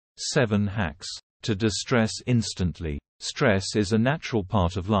7 Hacks to de-stress instantly. Stress is a natural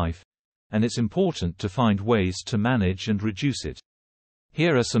part of life, and it's important to find ways to manage and reduce it.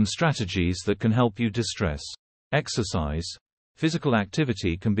 Here are some strategies that can help you de-stress. Exercise. Physical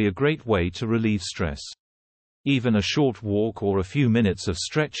activity can be a great way to relieve stress. Even a short walk or a few minutes of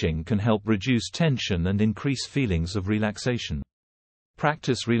stretching can help reduce tension and increase feelings of relaxation.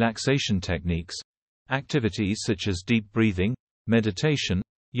 Practice relaxation techniques. Activities such as deep breathing, meditation,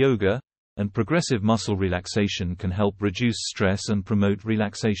 yoga, and progressive muscle relaxation can help reduce stress and promote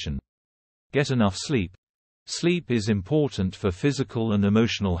relaxation. Get enough sleep. Sleep is important for physical and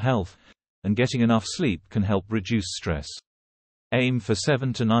emotional health, and getting enough sleep can help reduce stress. Aim for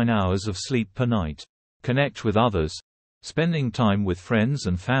 7 to 9 hours of sleep per night. Connect with others. Spending time with friends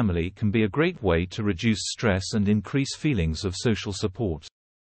and family can be a great way to reduce stress and increase feelings of social support.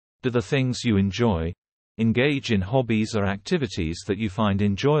 Do the things you enjoy. Engage in hobbies or activities that you find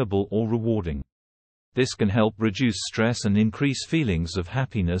enjoyable or rewarding. This can help reduce stress and increase feelings of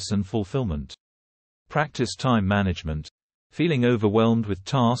happiness and fulfillment. Practice time management. Feeling overwhelmed with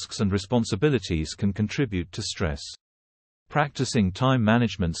tasks and responsibilities can contribute to stress. Practicing time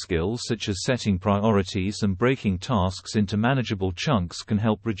management skills such as setting priorities and breaking tasks into manageable chunks can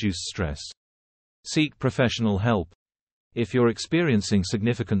help reduce stress. Seek professional help. If you're experiencing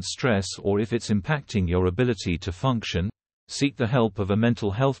significant stress or if it's impacting your ability to function, seek the help of a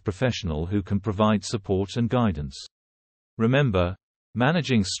mental health professional who can provide support and guidance. Remember,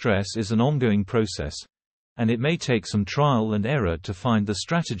 managing stress is an ongoing process, and it may take some trial and error to find the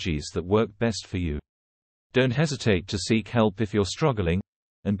strategies that work best for you. Don't hesitate to seek help if you're struggling,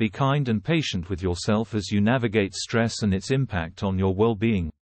 and be kind and patient with yourself as you navigate stress and its impact on your well-being.